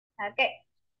Okay.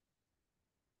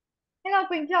 Hello,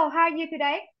 Quỳnh Châu. How are you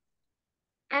today?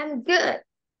 I'm good.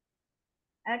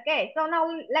 Okay. So now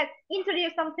let's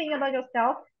introduce something about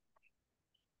yourself.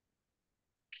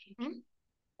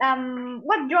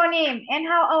 What's your name and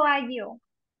how old are you?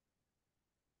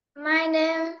 My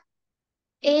name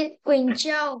is Quỳnh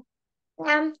Châu.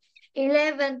 I'm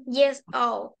 11 years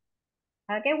old.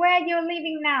 Okay. Where are you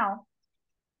living now?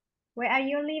 Where are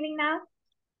you living now?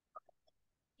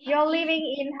 You're living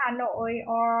in Hanoi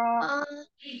or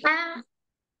I'm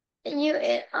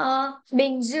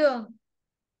Bình Dương.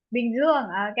 Bình Dương.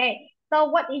 Okay. So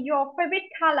what is your favorite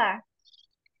color?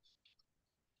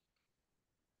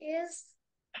 It's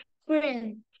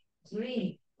green.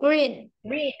 Green. Green.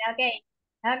 Okay.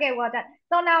 Okay. Well done.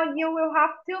 So now you will have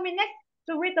 2 minutes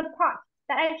to read the part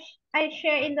that I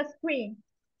share in the screen.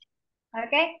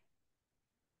 Okay.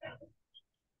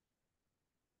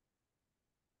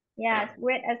 Yes,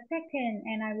 wait a second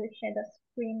and I will share the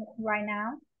screen right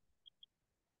now.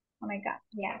 Oh my God,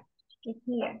 yeah, it's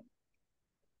here.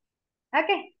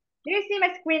 Okay, do you see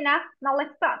my screen now? Now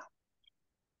let's start.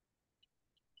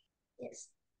 Yes.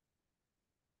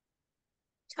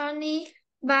 Tony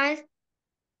buys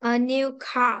a new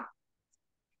car.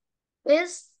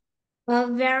 It's a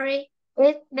very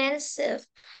expensive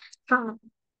car.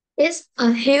 It's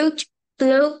a huge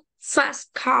blue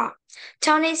fast car.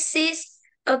 Tony sees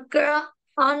a girl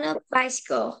on a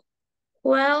bicycle.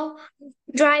 While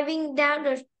driving down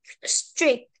the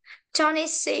street, Tony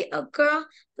sees a girl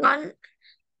on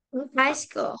a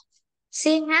bicycle.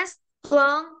 She has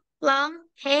blonde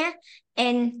hair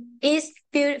and is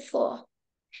beautiful.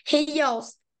 He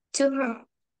yells to her,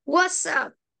 "What's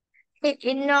up?" He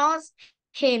ignores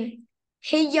him.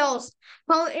 He yells,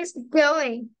 "Who is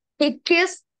going?" He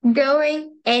keeps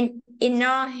going and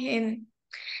ignores him.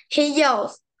 He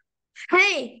yells,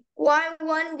 "Hey, why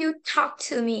won't you talk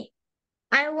to me?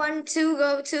 I want to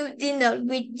go to dinner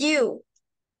with you.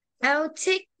 I'll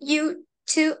take you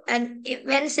to an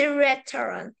fancy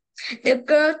restaurant." The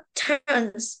girl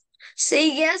turns.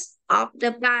 She gets off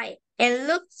the bike and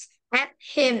looks at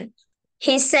him.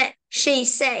 She said,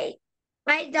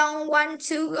 "I don't want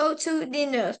to go to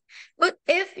dinner, but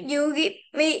if you give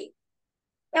me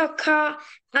your car,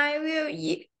 I will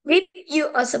give you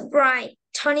a surprise."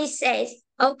 Tony says,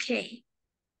 "Okay."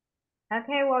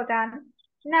 Okay, well done.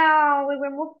 Now we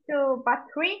will move to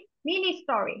part 3, mini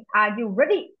story. Are you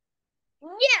ready?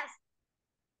 Yes.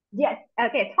 Yes.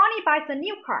 Okay, Tony buys a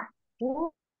new car.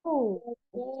 Ooh.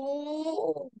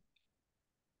 Ooh.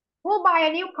 Who buy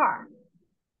a new car?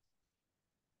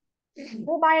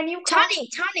 Who buy a new car?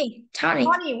 Tony.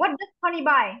 Tony, what does Tony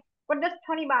buy? What does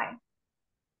Tony buy?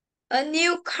 A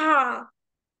new car.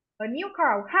 A new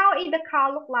car. How is the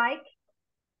car look like?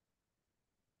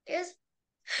 It's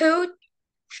huge,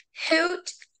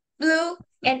 blue,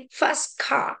 and fast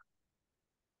car.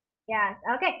 Yes.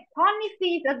 Okay. Tony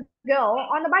sees a girl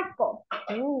on a bicycle.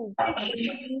 Ooh.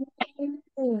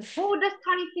 Who does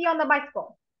Tony see on the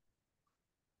bicycle?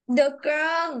 The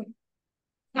girl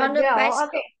The on the girl. bicycle.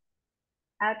 Okay.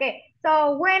 Okay.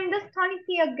 So when does Tony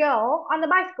see a girl on the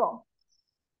bicycle?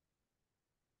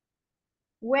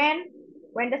 When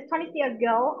does Tony see a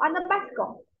girl on the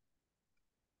bicycle?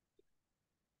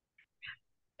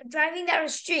 Driving down the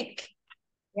street.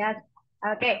 Yes.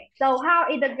 Okay. So how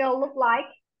is the girl look like?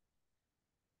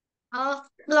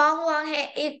 Long hair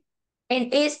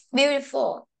and it's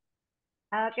beautiful.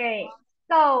 Okay.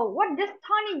 So what does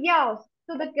Tony yell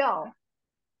to the girl?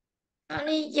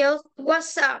 Tony yells,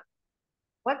 "What's up?"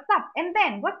 What's up? And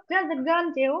then what does the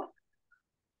girl do?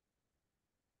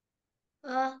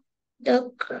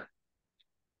 The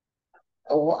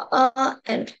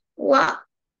and what?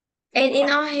 And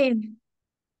ignore him.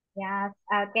 Yes.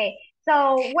 Okay.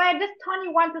 So where does Tony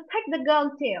want to take the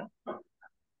girl to?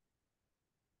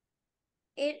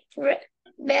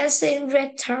 Best in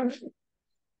return.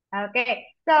 Okay,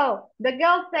 so the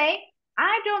girl say,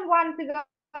 "I don't want to go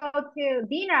to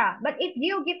dinner, but if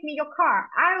you give me your car,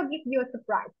 I will give you a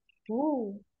surprise."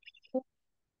 Ooh.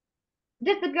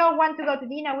 Does the girl want to go to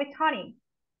dinner with Tony?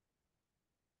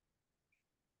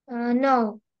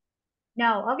 No.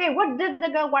 No. Okay, what does the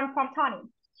girl want from Tony?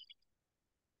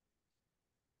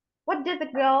 What does the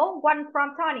girl want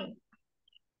from Tony?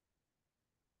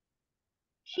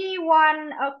 She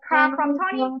want a car from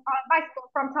Tony or a bicycle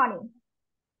from Tony?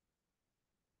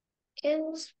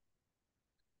 Is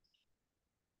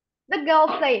The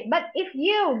girl say, "But if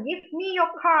you give me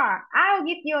your car, I'll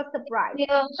give you a surprise."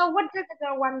 yeah, So what does the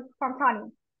girl want from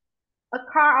Tony? A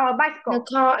car or a the bicycle?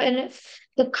 car and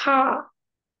the car.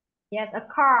 Yes, a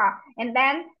car. And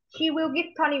then she will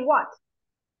give Tony what?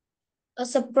 A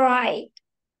surprise.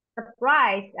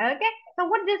 Surprise. Okay. So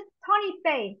what does Tony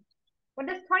say? What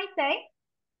does Tony say?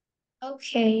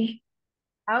 Okay.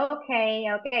 Okay,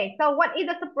 okay. So what is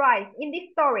the surprise in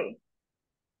this story?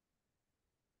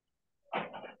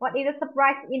 What is the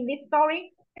surprise in this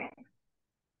story?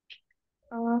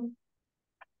 Um,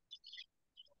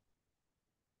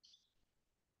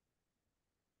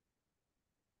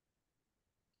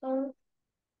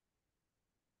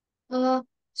 uh,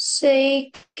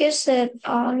 she kissed it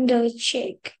on the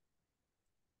cheek.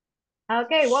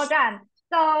 Okay, well done.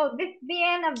 So this is the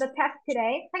end of the test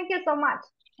today. Thank you so much.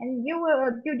 And you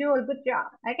do a good job.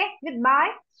 Okay,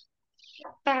 goodbye.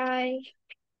 Bye.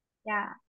 Yeah.